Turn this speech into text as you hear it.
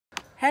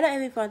Hello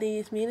everybody,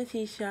 it's me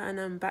Letitia and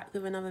I'm back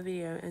with another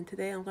video, and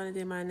today I'm going to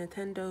do my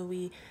Nintendo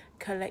Wii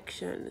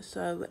collection.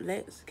 So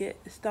let's get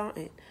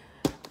started.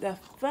 The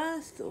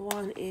first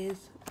one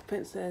is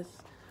Princess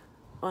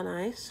on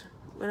Ice.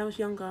 When I was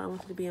younger I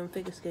wanted to be on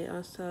figure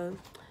skater, so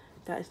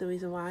that is the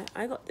reason why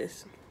I got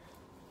this.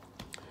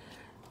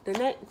 The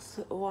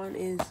next one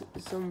is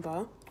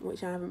Zumba,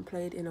 which I haven't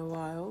played in a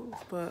while,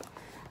 but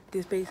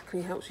this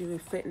basically helps you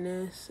with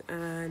fitness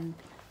and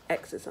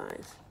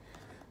exercise.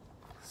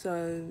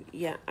 So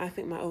yeah, I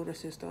think my older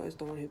sister is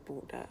the one who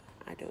bought that.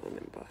 I don't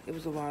remember. It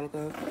was a while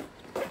ago.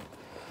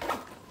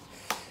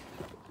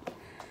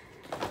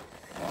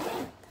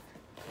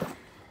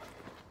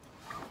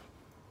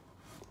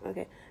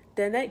 Okay,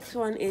 the next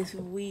one is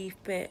Wii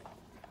Fit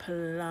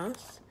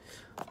Plus.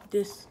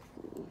 This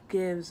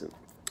gives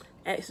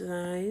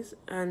exercise,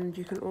 and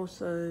you can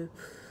also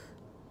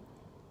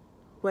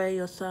weigh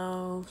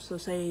yourself. So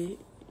say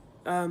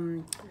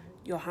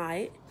your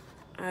height,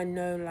 and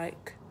know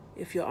like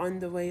if you're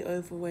underweight,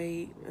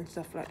 overweight and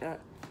stuff like that,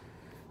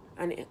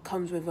 and it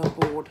comes with a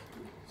board.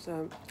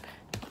 So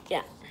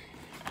yeah,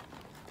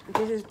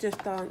 this is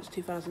Just Dance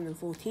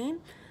 2014.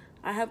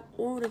 I have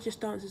all the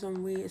Just Dances on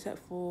Wii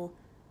except for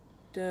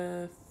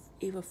the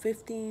either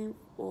 15th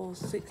or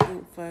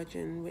 16th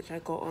version, which I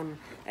got on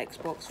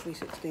Xbox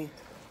 360.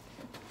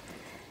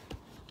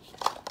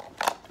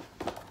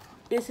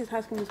 This is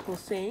High School Musical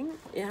Sing.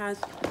 It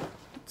has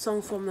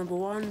songs from number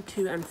 1,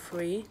 2 and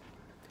 3.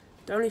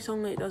 The only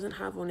song that it doesn't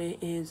have on it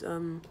is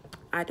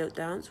I Don't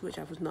Dance, which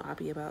I was not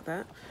happy about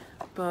that.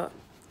 But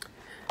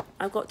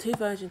I've got 2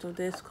 versions of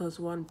this because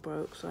one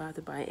broke, so I had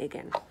to buy it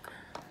again.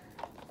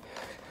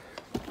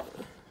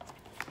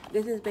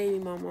 This is Baby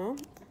Mama.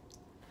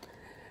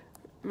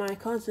 My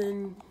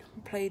cousin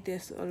played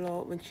this a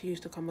lot when she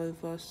used to come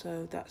over,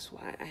 so that's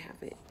why I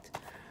have it.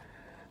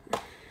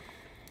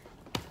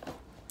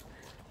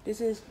 This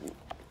is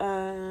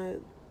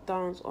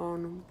Dance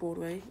on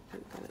Broadway,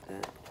 something like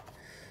that.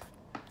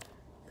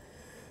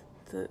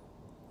 So,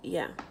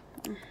 yeah.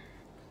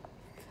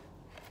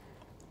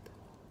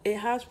 It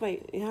has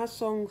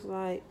songs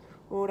like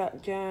All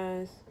That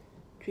Jazz,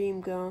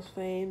 Dream Girls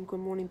Fame,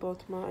 Good Morning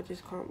Baltimore, I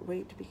Just Can't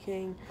Wait to Be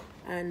King,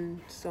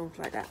 and songs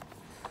like that.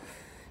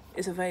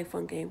 It's a very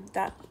fun game.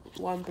 That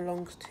one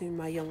belongs to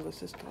my younger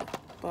sister,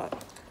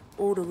 but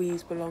all the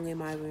Wii's belong in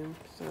my room,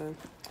 so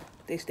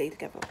they stay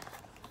together.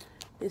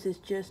 This is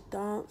Just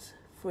Dance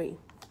 3.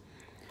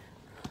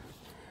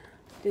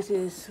 This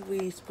is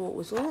Wii Sport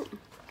Resort,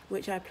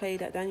 which I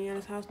played at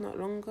Daniela's house not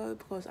long ago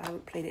because I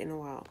haven't played it in a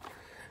while.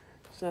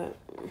 So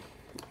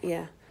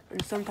yeah,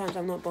 and sometimes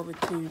I'm not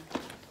bothered to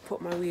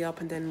put my Wii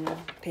up and then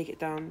take it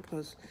down,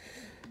 because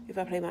if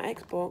I play my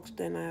Xbox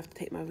then I have to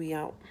take my Wii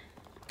out.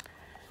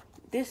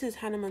 This is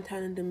Hannah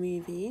Montana the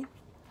movie.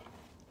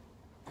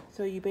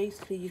 So you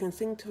can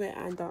sing to it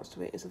and dance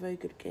to it. It's a very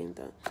good game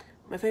though.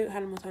 My favourite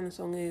Hannah Montana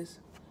song is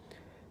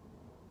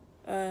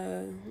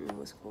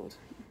what's it called?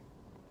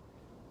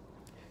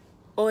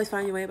 Always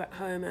Find Your Way Back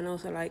Home, and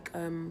also like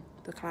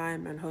The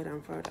Climb and Hold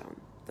Down Throw Down.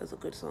 Those are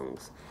good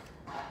songs.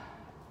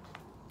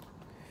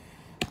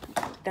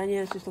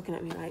 Danielle's just looking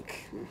at me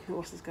like,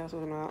 what's this girl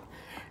talking about?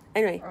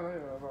 Anyway,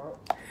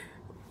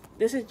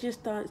 this is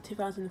Just Dance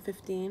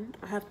 2015.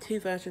 I have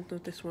 2 versions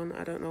of this one.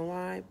 I don't know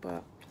why,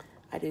 but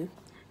I do.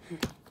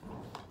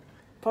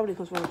 Probably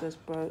because one of those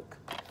broke.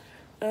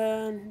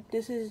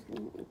 This is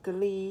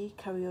Glee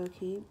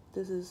Karaoke.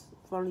 This is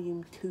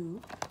volume 2.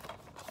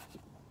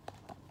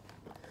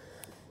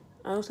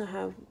 I also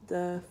have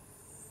the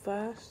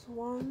first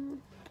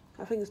one.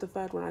 I think it's the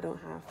third one I don't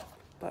have,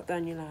 but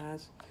Daniela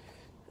has,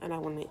 and I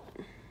want it.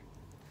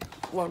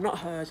 Well, not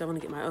hers, I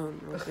want to get my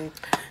own, obviously.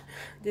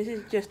 This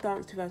is Just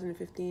Dance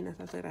 2015. As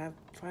I said, I have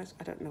twice.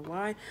 I don't know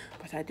why,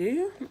 but I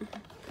do.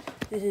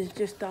 This is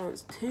Just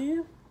Dance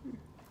 2.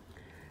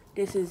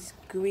 This is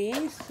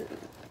Grease,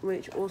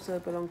 which also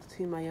belongs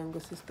to my younger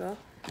sister.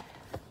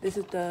 This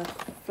is the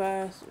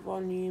first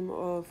volume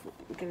of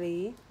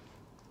Glee.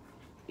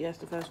 Yes,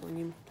 the first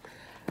volume.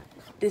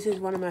 This is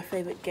one of my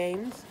favourite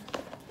games.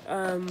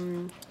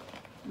 Mario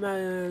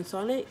and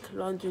Sonic,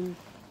 London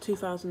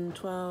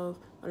 2012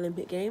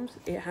 Olympic Games.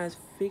 It has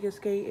figure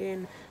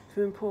skating,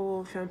 swimming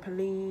pool,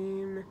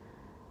 trampoline,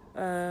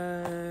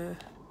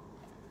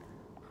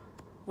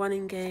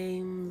 running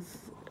games,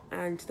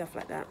 and stuff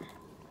like that.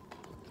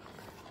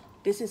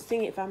 This is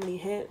Sing It Family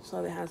Hit,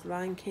 so it has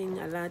Lion King,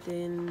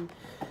 Aladdin,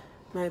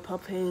 Mary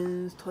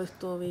Poppins, Toy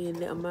Story,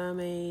 Little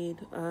Mermaid,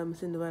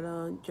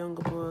 Cinderella,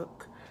 Jungle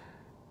Book,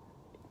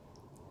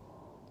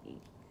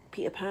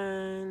 Peter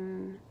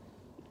Pan,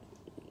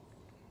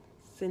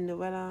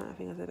 Cinderella, I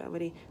think I said that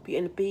already, Beauty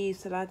and the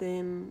Beast,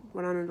 Aladdin,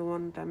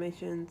 101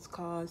 Dalmatians,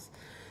 Cars,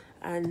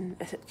 and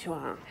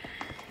etc.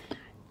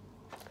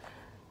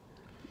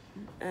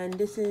 And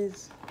this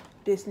is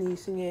Disney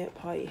Sing It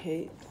Party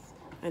Hits,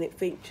 and it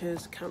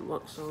features camp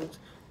rock songs.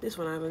 This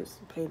one I haven't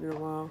played in a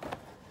while.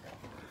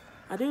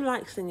 I do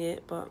like Sing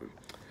It, but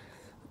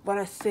when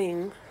I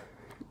sing,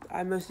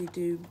 I mostly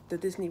do the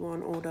Disney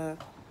one or the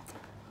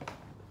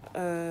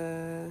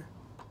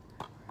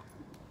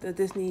the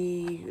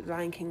Disney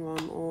Lion King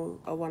one or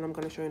a one I'm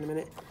going to show in a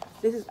minute.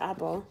 This is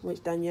ABBA, which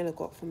Daniela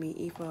got for me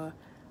either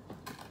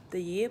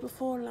the year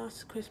before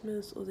last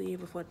Christmas or the year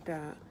before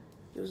that.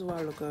 It was a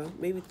while ago,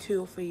 maybe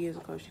 2 or 3 years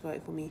ago she got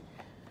it for me,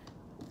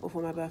 or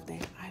for my birthday.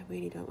 I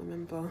really don't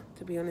remember,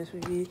 to be honest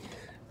with you.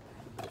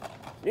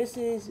 This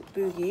is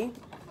Boogie.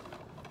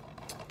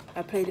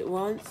 I played it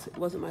once, it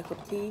wasn't my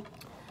cup of tea.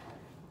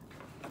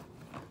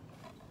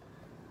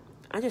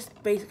 I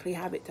just basically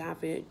have it to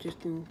have it,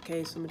 just in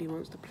case somebody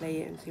wants to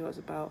play it and see what it's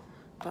about.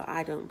 But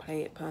I don't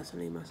play it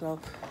personally myself.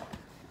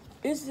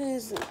 This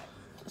is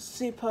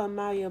Super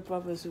Mario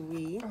Brothers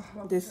Wii.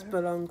 Oh, This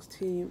belongs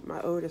to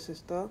my older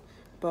sister,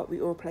 but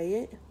we all play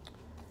it.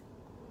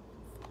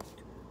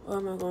 Oh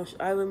my gosh,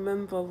 I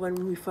remember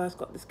when we first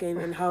got this game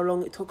and how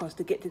long it took us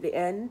to get to the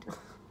end.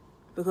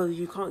 Because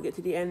you can't get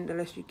to the end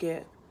unless you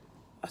get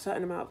a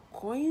certain amount of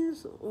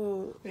coins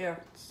or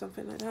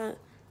something like that.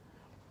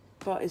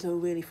 But it's a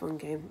really fun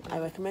game. I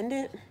recommend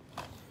it.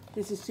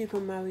 This is Super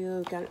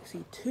Mario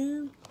Galaxy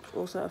 2.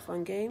 Also a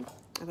fun game.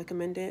 I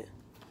recommend it.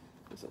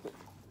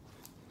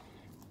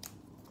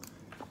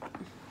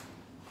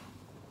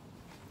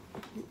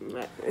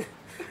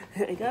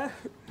 There you go.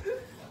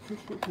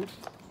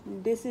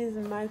 This is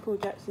Michael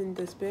Jackson's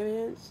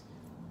Experience.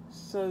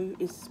 So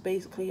it's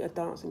basically a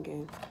dancing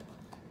game.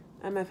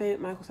 And my favourite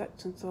Michael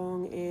Jackson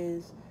song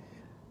is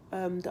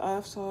the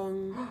Earth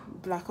song,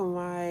 Black and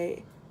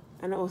White,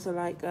 and I also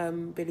like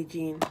Billie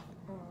Jean.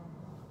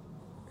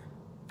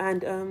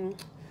 And that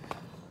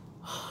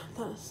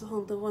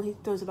song, the one he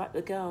does about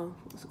the girl,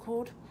 what's it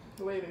called?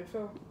 The Way They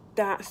Feel.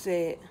 That's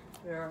it.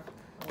 Yeah.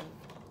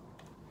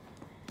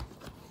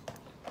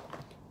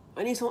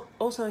 And he's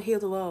also Heal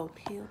the World.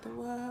 Heal the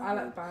World. I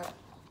like that.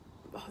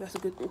 Oh, that's a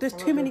good. There's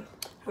too many.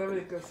 They're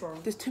really good songs.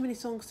 There's too many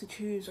songs to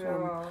choose from.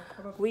 Yeah,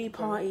 Wii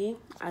Party,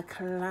 a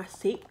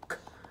classic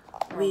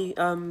Wii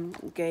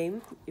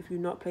game. If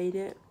you've not played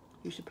it,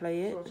 you should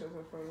play it.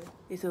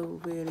 It's a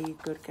really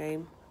good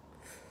game.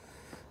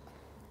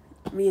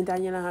 Me and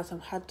Daniela have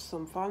had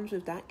some fun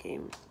with that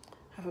game,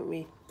 haven't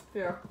we?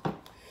 Yeah.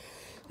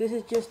 This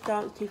is Just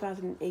Dance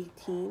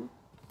 2018.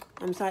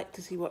 I'm psyched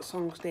to see what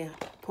songs they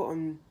put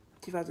on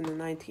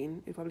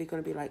 2019. It's probably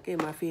going to be like In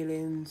My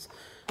Feelings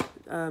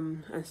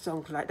and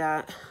songs like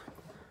that.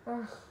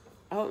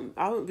 I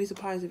wouldn't be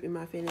surprised if In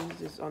My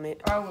Feelings is on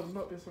it. I would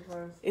not be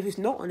surprised. If it's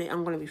not on it,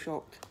 I'm going to be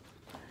shocked.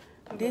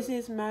 This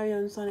is Mario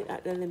and Sonic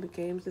at the Olympic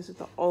Games. This is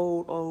the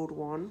old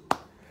one.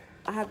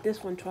 I have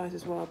this one twice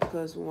as well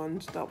because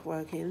one stopped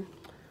working.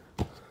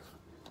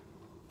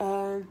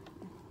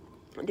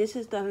 This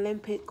is the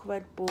Olympic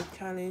Red Bull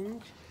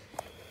Challenge.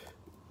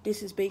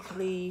 This is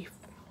basically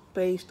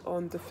based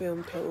on the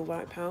film Total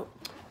Wipeout.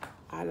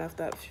 I love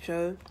that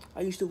show.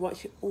 I used to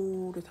watch it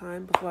all the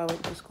time before I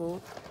went to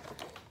school.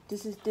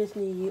 This is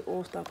Disney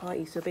All-Star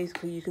Party. So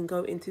basically you can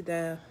go into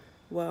their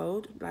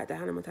world, like the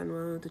Hannah Montana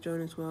world, the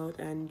Jonas world,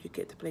 and you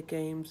get to play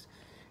games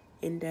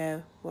in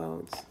their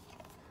worlds.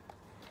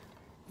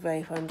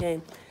 Very fun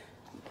game.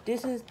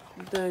 This is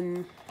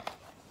the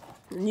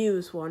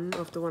newest one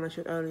of the one I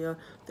showed earlier.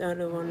 The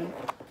other one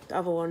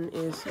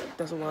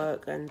doesn't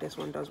work, and this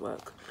one does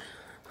work.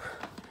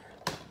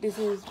 This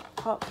is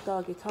Pop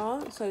Star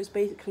Guitar, so it's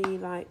basically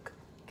like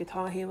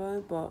Guitar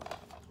Hero, but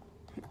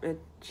a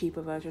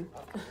cheaper version.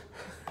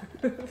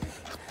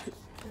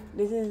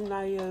 This is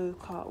Mario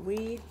Kart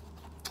Wii.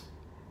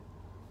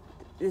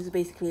 This is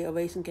basically a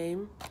racing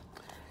game.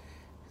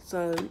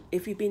 So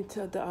if you've been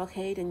to the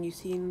arcade and you've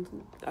seen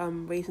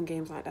racing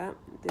games like that,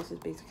 this is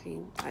basically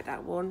like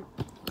that one.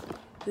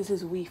 This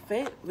is Wii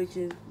Fit, which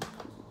is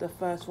the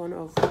first one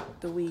of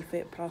the Wii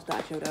Fit Plus that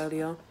I showed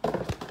earlier.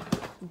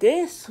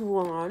 This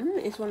one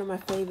is one of my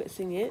favourite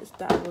sing-its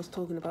that I was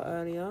talking about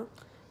earlier.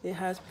 It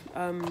has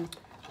Justin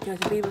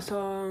Bieber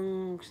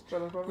songs,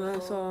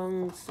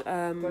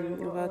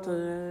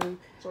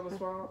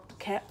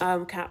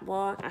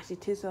 Catwalk, Ashley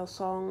Tisdale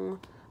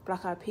song,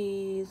 Black Eyed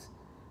Peas,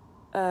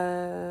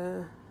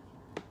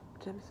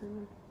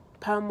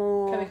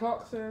 Paramore, Kelly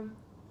Clarkson,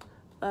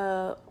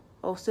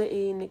 Old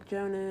City, Nick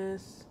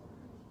Jonas,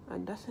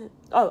 and that's it.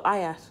 Oh,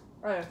 IS.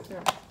 IS,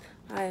 yeah.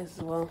 IS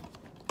as well.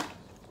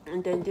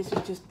 And then this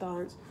is Just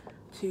Dance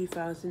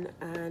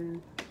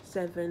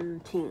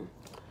 2017.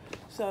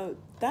 So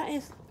that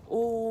is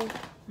all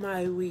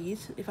my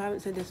Wiis. If I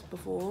haven't said this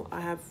before, I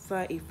have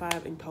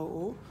 35 in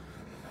total,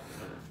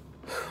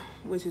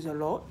 which is a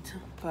lot,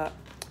 but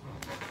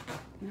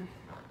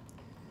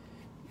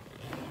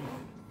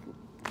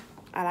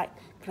I like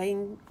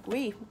playing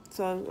Wii,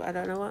 so I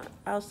don't know what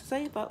else to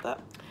say about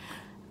that.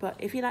 But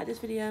if you like this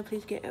video,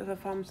 please give it a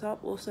thumbs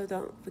up. Also,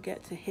 don't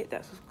forget to hit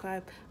that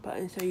subscribe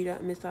button so you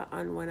don't miss out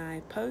on when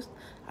I post.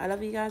 I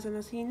love you guys, and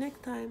I'll see you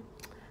next time.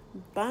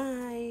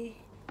 Bye.